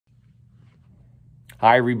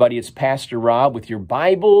Hi, everybody. It's Pastor Rob with your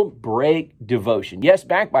Bible Break Devotion. Yes,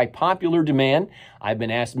 back by popular demand. I've been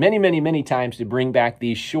asked many times to bring back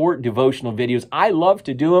these short devotional videos. I love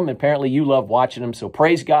to do them. Apparently, you love watching them. So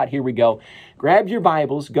praise God. Here we go. Grab your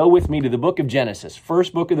Bibles. Go with me to the book of Genesis,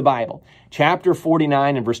 first book of the Bible, chapter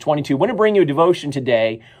 49 and verse 22. I want to bring you a devotion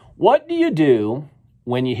today. What do you do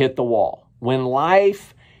when you hit the wall? When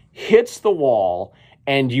life hits the wall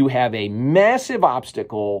and you have a massive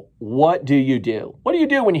obstacle, what do you do? What do you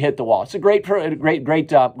do when you hit the wall? It's a great truth we're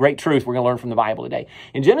going to learn from the Bible today.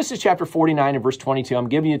 In Genesis chapter 49 and verse 22, I'm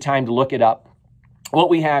giving you time to look it up. What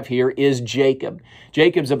we have here is Jacob.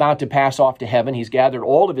 Jacob's about to pass off to heaven. He's gathered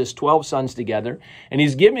all of his 12 sons together, and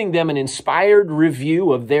he's giving them an inspired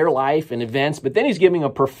review of their life and events, but then he's giving a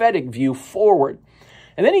prophetic view forward.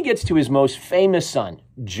 And then he gets to his most famous son,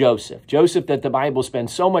 Joseph. Joseph that the Bible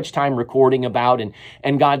spends so much time recording about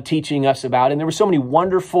and God teaching us about. And there were so many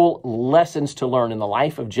wonderful lessons to learn in the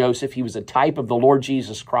life of Joseph. He was a type of the Lord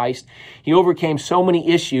Jesus Christ. He overcame so many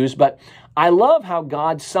issues, but I love how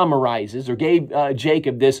God summarizes or gave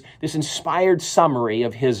Jacob this inspired summary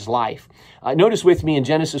of his life. Notice with me in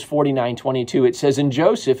Genesis 49:22, it says, "And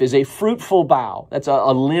Joseph is a fruitful bough." That's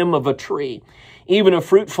a limb of a tree. "Even a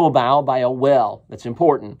fruitful bough by a well." That's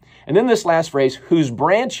important. And then this last phrase, "whose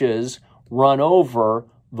branches run over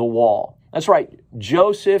the wall." That's right.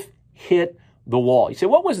 Joseph hit the wall. You say,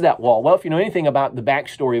 what was that wall? Well, if you know anything about the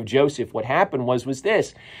backstory of Joseph, what happened was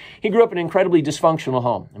this. He grew up in an incredibly dysfunctional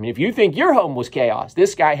home. I mean, if you think your home was chaos,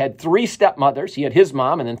 this guy had 3 stepmothers. He had his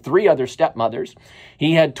mom and then 3 other stepmothers.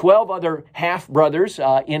 He had 12 other half-brothers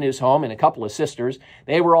in his home and a couple of sisters.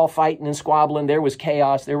 They were all fighting and squabbling. There was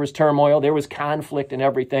chaos. There was turmoil. There was conflict and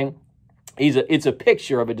everything. It's a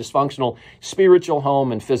picture of a dysfunctional spiritual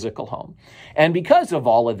home and physical home. And because of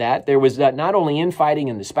all of that, there was not only infighting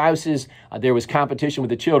in the spouses, there was competition with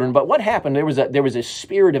the children, but what happened, there was a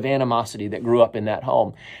spirit of animosity that grew up in that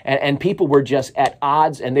home. And people were just at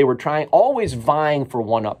odds, and they were always vying for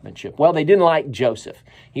one-upmanship. Well, they didn't like Joseph.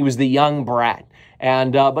 He was the young brat.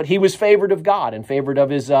 But he was favored of God and favored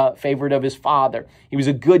of his father. He was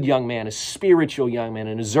a good young man, a spiritual young man,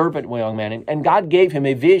 an observant young man. And God gave him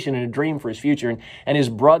a vision and a dream for his future. And his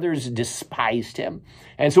brothers despised him.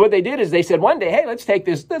 And so what they did is they said one day, hey, let's take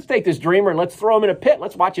this dreamer and let's throw him in a pit.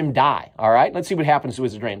 Let's watch him die. All right. Let's see what happens to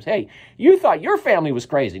his dreams. Hey, you thought your family was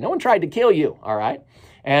crazy. No one tried to kill you. All right.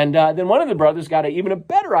 And then one of the brothers got even a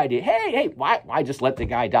better idea. Hey, why just let the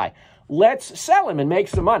guy die? Let's sell him and make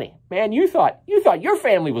some money. Man, you thought your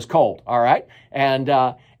family was cold, all right?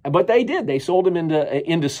 But they did. They sold him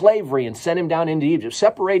into slavery and sent him down into Egypt,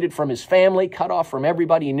 separated from his family, cut off from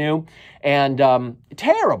everybody he knew, and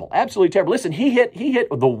terrible, absolutely terrible. Listen, he hit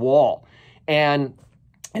the wall, and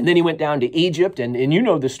then he went down to Egypt, and you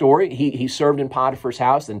know the story. He served in Potiphar's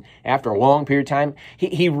house, and after a long period of time,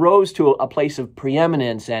 he rose to a place of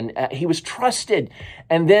preeminence, and he was trusted.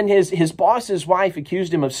 And then his boss's wife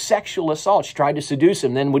accused him of sexual assault. She tried to seduce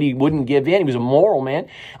him. Then when he wouldn't give in, he was a moral man,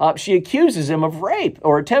 she accuses him of rape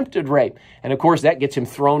or attempted rape. And of course, that gets him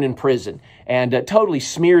thrown in prison and totally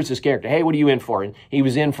smears his character. Hey, what are you in for? And he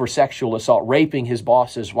was in for sexual assault, raping his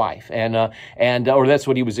boss's wife. Or that's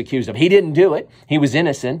what he was accused of. He didn't do it. He was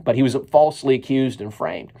innocent, but he was falsely accused and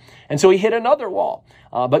framed. And so he hit another wall.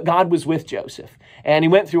 But God was with Joseph. And he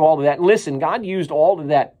went through all of that. And listen, God used all of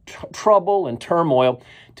that trouble and turmoil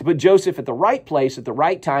to put Joseph at the right place at the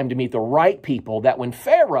right time to meet the right people, that when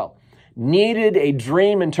Pharaoh needed a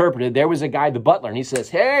dream interpreted, there was a guy, the butler, and he says,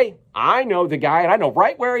 hey, I know the guy, and I know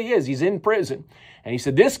right where he is. He's in prison. And he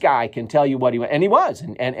said, this guy can tell you what he went. And he was.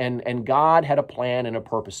 And God had a plan and a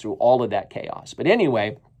purpose through all of that chaos. But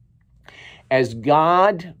anyway, as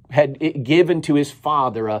God had given to his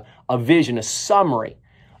father a vision, a summary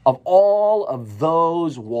of all of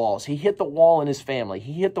those walls. He hit the wall in his family.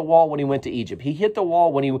 He hit the wall when he went to Egypt. He hit the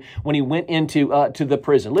wall when he went into to the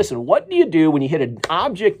prison. Listen, what do you do when you hit an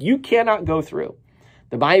object you cannot go through?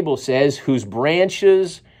 The Bible says, whose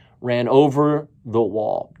branches ran over the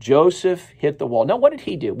wall. Joseph hit the wall. Now, what did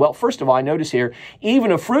he do? Well, first of all, I notice here,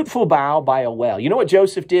 even a fruitful bough by a well. You know what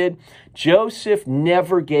Joseph did? Joseph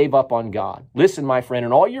never gave up on God. Listen, my friend,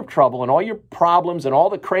 in all your trouble and all your problems and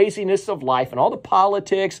all the craziness of life and all the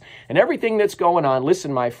politics and everything that's going on,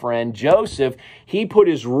 listen, my friend, Joseph, he put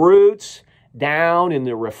his roots down in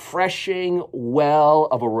the refreshing well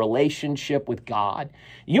of a relationship with God.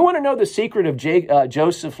 You want to know the secret of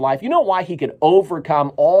Joseph's life? You know why he could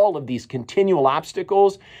overcome all of these continual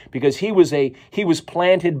obstacles? Because he was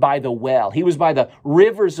planted by the well. He was by the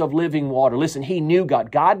rivers of living water. Listen, he knew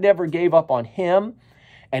God. God never gave up on him.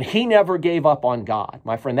 And he never gave up on God.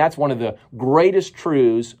 My friend, that's one of the greatest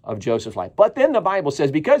truths of Joseph's life. But then the Bible says,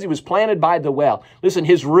 because he was planted by the well, listen,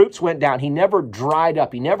 his roots went down. He never dried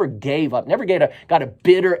up. He never gave up, never got a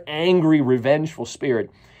bitter, angry, revengeful spirit.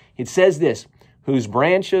 It says this, whose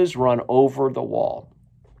branches run over the wall.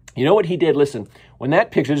 You know what he did? Listen, when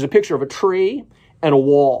that picture, there's a picture of a tree and a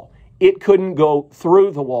wall. It couldn't go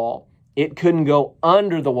through the wall. It couldn't go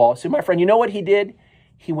under the wall. So my friend, you know what he did?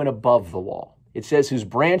 He went above the wall. It says whose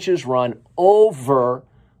branches run over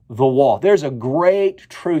the wall. There's a great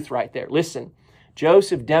truth right there. Listen,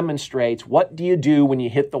 Joseph demonstrates, what do you do when you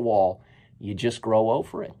hit the wall? You just grow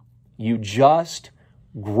over it. You just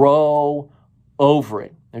grow over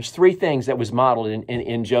it. There's three things that was modeled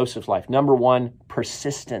in Joseph's life. Number one,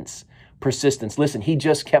 persistence. Persistence. Listen, he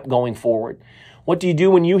just kept going forward. What do you do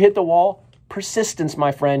when you hit the wall? Persistence,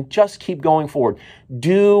 my friend. Just keep going forward.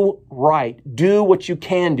 Do right. Do what you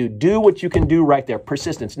can do. Do what you can do right there.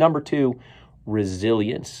 Persistence. Number two,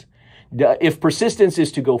 resilience. If persistence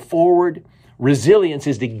is to go forward, resilience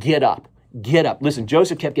is to get up. Get up. Listen,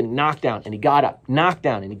 Joseph kept getting knocked down and he got up, knocked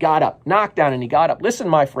down and he got up, knocked down and he got up. Listen,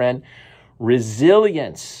 my friend,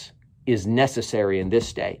 resilience is necessary in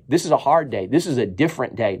this day. This is a hard day. This is a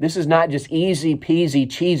different day. This is not just easy peasy,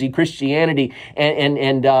 cheesy Christianity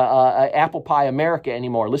and apple pie America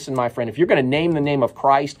anymore. Listen, my friend, if you're going to name the name of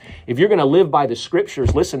Christ, if you're going to live by the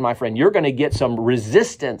scriptures, listen, my friend, you're going to get some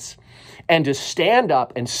resistance. And to stand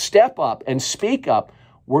up and step up and speak up,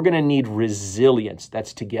 we're going to need resilience.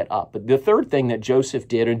 That's to get up. But the third thing that Joseph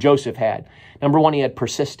did, or Joseph had, number one, he had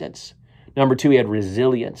persistence. Number two, he had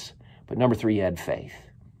resilience. But number three, he had faith.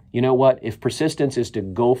 You know what? If persistence is to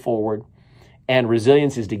go forward and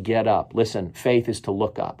resilience is to get up, listen, faith is to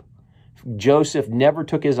look up. Joseph never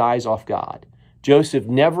took his eyes off God. Joseph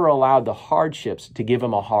never allowed the hardships to give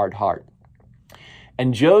him a hard heart.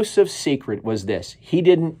 And Joseph's secret was this. He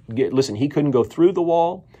couldn't go through the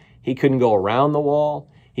wall. He couldn't go around the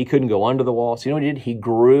wall. He couldn't go under the wall. So you know what he did? He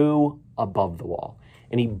grew above the wall.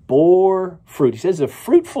 And he bore fruit. He says a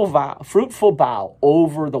fruitful bough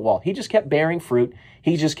over the wall. He just kept bearing fruit.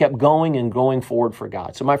 He just kept going and going forward for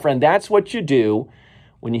God. So my friend, that's what you do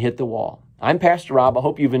when you hit the wall. I'm Pastor Rob. I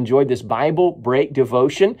hope you've enjoyed this Bible Break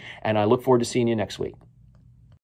devotion, and I look forward to seeing you next week.